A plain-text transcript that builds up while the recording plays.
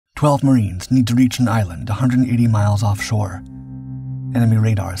12 Marines need to reach an island 180 miles offshore. Enemy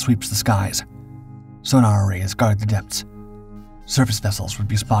radar sweeps the skies. Sonar arrays guard the depths. Surface vessels would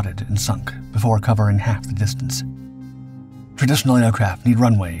be spotted and sunk before covering half the distance. Traditional aircraft need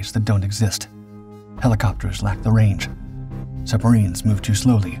runways that don't exist. Helicopters lack the range. Submarines move too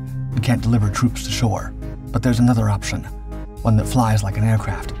slowly and can't deliver troops to shore. But there's another option, one that flies like an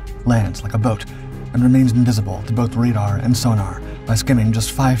aircraft, lands like a boat, and remains invisible to both radar and sonar by skimming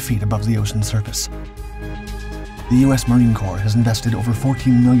just 5 feet above the ocean surface. The U.S. Marine Corps has invested over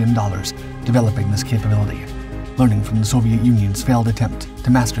 $14 million developing this capability, learning from the Soviet Union's failed attempt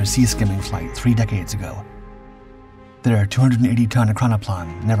to master sea-skimming flight 3 decades ago. Their 280-ton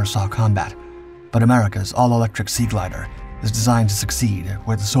ekranoplan never saw combat, but America's all-electric seaglider is designed to succeed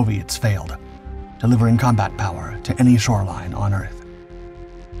where the Soviets failed, delivering combat power to any shoreline on Earth.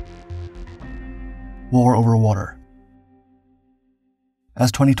 War over water.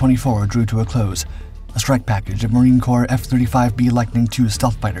 As 2024 drew to a close, a strike package of Marine Corps F-35B Lightning II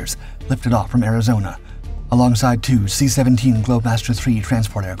stealth fighters lifted off from Arizona, alongside 2 C-17 Globemaster III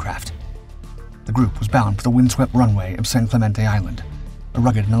transport aircraft. The group was bound for the windswept runway of San Clemente Island, a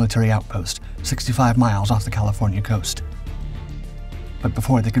rugged military outpost 65 miles off the California coast. But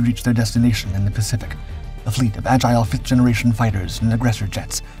before they could reach their destination in the Pacific, a fleet of agile 5th-generation fighters and aggressor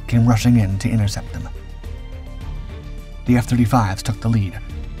jets came rushing in to intercept them. The F-35s took the lead,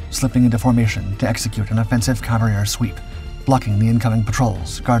 slipping into formation to execute an offensive counter-air sweep, blocking the incoming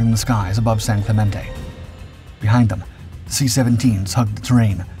patrols guarding the skies above San Clemente. Behind them, the C-17s hugged the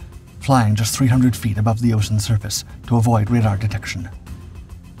terrain, flying just 300 feet above the ocean surface to avoid radar detection.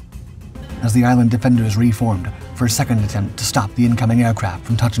 As the island defenders reformed for a second attempt to stop the incoming aircraft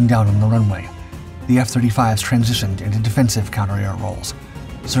from touching down on the runway, the F-35s transitioned into defensive counter-air roles,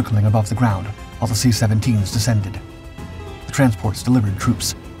 circling above the ground while the C-17s descended. The transports delivered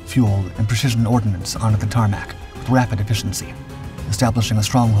troops, fuel, and precision ordnance onto the tarmac with rapid efficiency, establishing a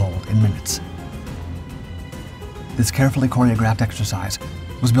stronghold in minutes. This carefully choreographed exercise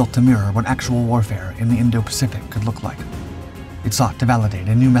was built to mirror what actual warfare in the Indo-Pacific could look like. It sought to validate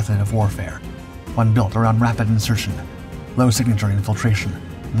a new method of warfare, one built around rapid insertion, low signature infiltration,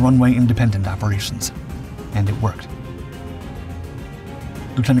 and runway-independent operations. And it worked.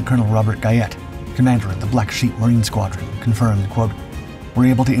 Lieutenant Colonel Robert Guyette, commander of the Black Sheep Marine Squadron, confirmed, quote, "We're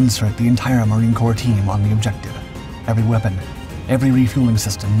able to insert the entire Marine Corps team on the objective. Every weapon, every refueling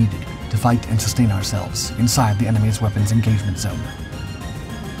system needed to fight and sustain ourselves inside the enemy's weapons engagement zone."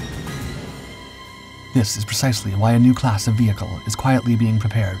 This is precisely why a new class of vehicle is quietly being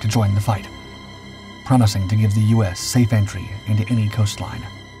prepared to join the fight, promising to give the U.S. safe entry into any coastline.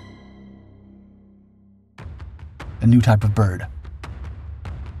 A new type of bird.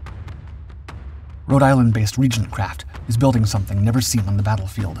 Rhode Island-based Regent Craft is building something never seen on the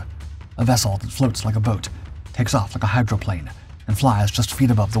battlefield, a vessel that floats like a boat, takes off like a hydroplane, and flies just feet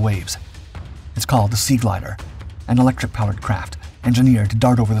above the waves. It's called the seaglider, an electric-powered craft engineered to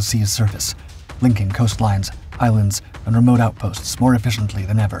dart over the sea's surface, linking coastlines, islands, and remote outposts more efficiently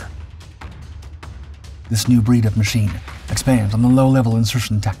than ever. This new breed of machine expands on the low-level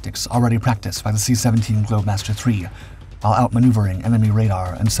insertion tactics already practiced by the C-17 Globemaster III, while outmaneuvering enemy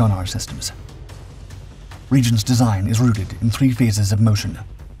radar and sonar systems. Regent's design is rooted in 3 phases of motion: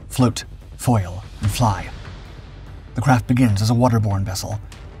 float, foil, and fly. The craft begins as a waterborne vessel,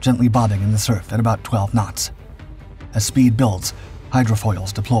 gently bobbing in the surf at about 12 knots. As speed builds,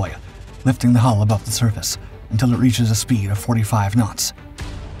 hydrofoils deploy, lifting the hull above the surface until it reaches a speed of 45 knots.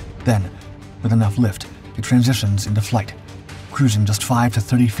 Then, with enough lift, it transitions into flight, cruising just 5 to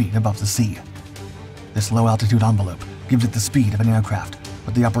 30 feet above the sea. This low-altitude envelope gives it the speed of an aircraft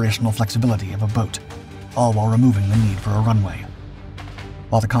with the operational flexibility of a boat, all while removing the need for a runway.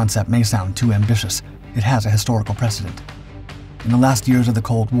 While the concept may sound too ambitious, it has a historical precedent. In the last years of the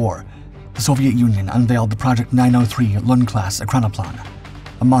Cold War, the Soviet Union unveiled the Project 903 Lund-class ekranoplan,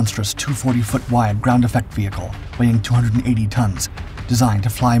 a monstrous 240-foot-wide ground-effect vehicle weighing 280 tons, designed to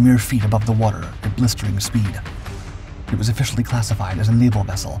fly mere feet above the water at blistering speed. It was officially classified as a naval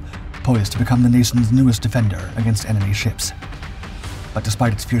vessel, poised to become the nation's newest defender against enemy ships. But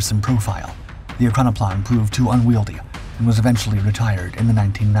despite its fearsome profile, the ekranoplan proved too unwieldy and was eventually retired in the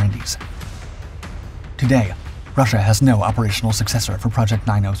 1990s. Today, Russia has no operational successor for Project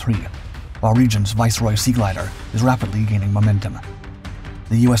 903, while Regent's Viceroy seaglider is rapidly gaining momentum.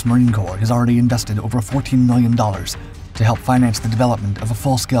 The U.S. Marine Corps has already invested over $14 million to help finance the development of a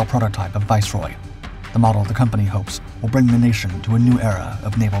full-scale prototype of Viceroy, the model the company hopes will bring the nation to a new era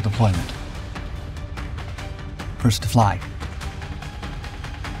of naval deployment. First to fly.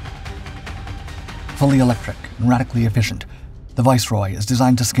 Fully electric and radically efficient, the The Viceroy is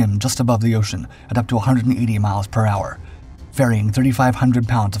designed to skim just above the ocean at up to 180 miles per hour, ferrying 3,500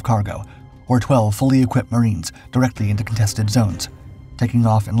 pounds of cargo, or 12 fully equipped Marines directly into contested zones, taking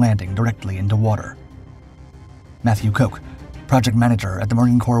off and landing directly into water. Matthew Koch, project manager at the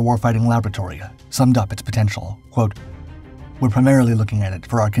Marine Corps Warfighting Laboratory, summed up its potential, quote, "We're primarily looking at it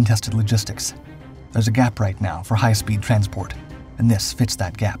for our contested logistics. There's a gap right now for high-speed transport, and this fits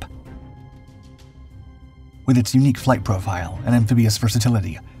that gap." With its unique flight profile and amphibious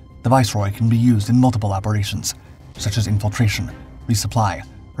versatility, the Viceroy can be used in multiple operations, such as infiltration, resupply,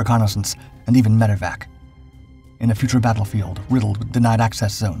 reconnaissance, and even medevac. In a future battlefield riddled with denied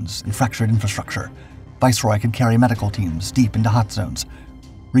access zones and fractured infrastructure, Viceroy could carry medical teams deep into hot zones,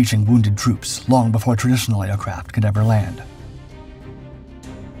 reaching wounded troops long before traditional aircraft could ever land.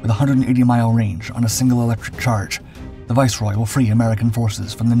 With a 180-mile range on a single electric charge, the Viceroy will free American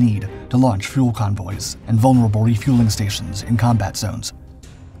forces from the need to launch fuel convoys and vulnerable refueling stations in combat zones.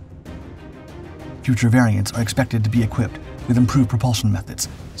 Future variants are expected to be equipped with improved propulsion methods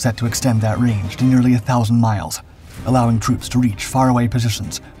set to extend that range to nearly 1,000 miles, allowing troops to reach faraway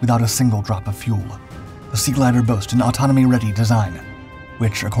positions without a single drop of fuel. The Seaglider boasts an autonomy-ready design,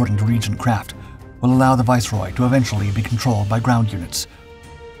 which, according to Regent Craft, will allow the Viceroy to eventually be controlled by ground units,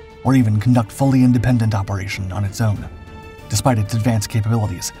 or even conduct fully independent operation on its own. Despite its advanced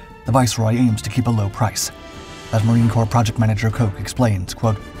capabilities, the Viceroy aims to keep a low price. As Marine Corps Project Manager Koch explains,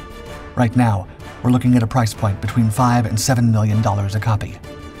 quote, "Right now, we're looking at a price point between $5 and $7 million a copy."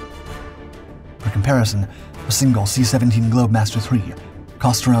 For comparison, a single C-17 Globemaster III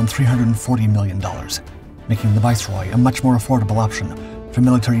costs around $340 million, making the Viceroy a much more affordable option for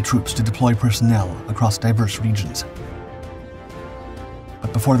military troops to deploy personnel across diverse regions.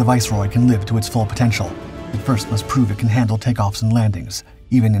 But before the Viceroy can live to its full potential, it first must prove it can handle takeoffs and landings,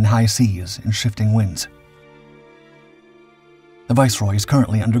 even in high seas and shifting winds. The Viceroy is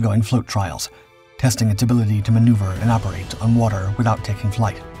currently undergoing float trials, testing its ability to maneuver and operate on water without taking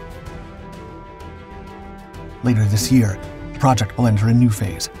flight. Later this year, the project will enter a new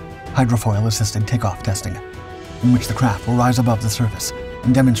phase, hydrofoil-assisted takeoff testing, in which the craft will rise above the surface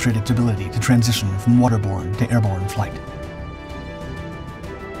and demonstrate its ability to transition from waterborne to airborne flight.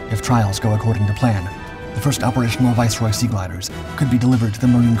 If trials go according to plan, the first operational Viceroy seagliders could be delivered to the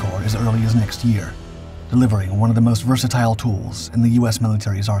Marine Corps as early as next year, delivering one of the most versatile tools in the U.S.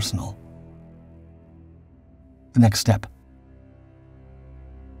 military's arsenal. The next step.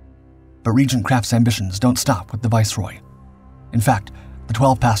 But Regent Craft's ambitions don't stop with the Viceroy. In fact, the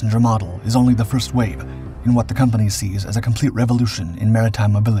 12-passenger model is only the first wave in what the company sees as a complete revolution in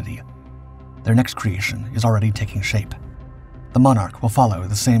maritime mobility. Their next creation is already taking shape. The Monarch will follow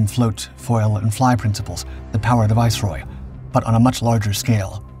the same float, foil, and fly principles that power the Viceroy, but on a much larger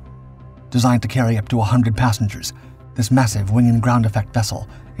scale. Designed to carry up to 100 passengers, this massive wing and ground effect vessel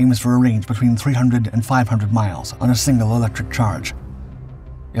aims for a range between 300 and 500 miles on a single electric charge.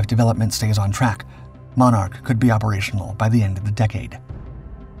 If development stays on track, Monarch could be operational by the end of the decade.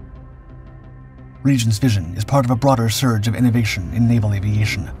 Regent's vision is part of a broader surge of innovation in naval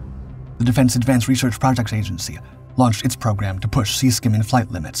aviation. The Defense Advanced Research Projects Agency launched its program to push sea-skimming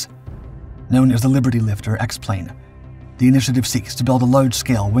flight limits. Known as the Liberty Lifter X-plane, the initiative seeks to build a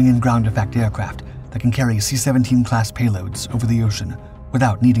large-scale wing and ground effect aircraft that can carry C-17 class payloads over the ocean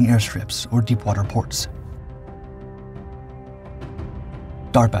without needing airstrips or deepwater ports.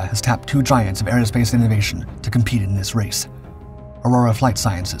 DARPA has tapped two giants of aerospace innovation to compete in this race. Aurora Flight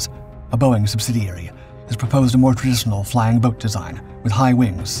Sciences, a Boeing subsidiary, has proposed a more traditional flying boat design with high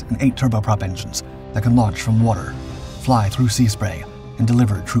wings and 8 turboprop engines that can launch from water, fly through sea spray, and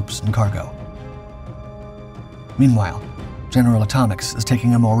deliver troops and cargo. Meanwhile, General Atomics is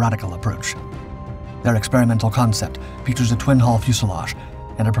taking a more radical approach. Their experimental concept features a twin-hull fuselage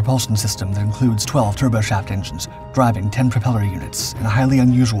and a propulsion system that includes 12 turboshaft engines driving 10 propeller units in a highly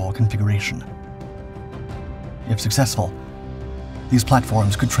unusual configuration. If successful, these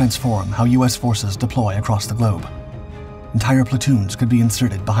platforms could transform how U.S. forces deploy across the globe. Entire platoons could be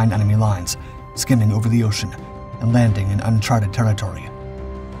inserted behind enemy lines, skimming over the ocean and landing in uncharted territory.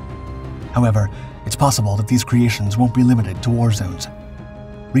 However, it's possible that these creations won't be limited to war zones.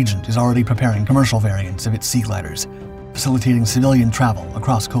 Regent is already preparing commercial variants of its sea gliders, facilitating civilian travel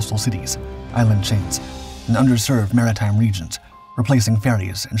across coastal cities, island chains, and underserved maritime regions, replacing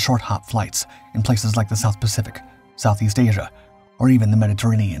ferries and short-hop flights in places like the South Pacific, Southeast Asia, or even the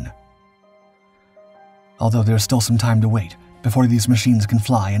Mediterranean. Although there's still some time to wait before these machines can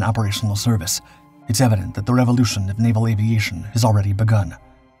fly in operational service, it's evident that the revolution of naval aviation has already begun,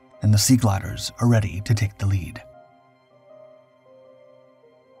 and the sea gliders are ready to take the lead.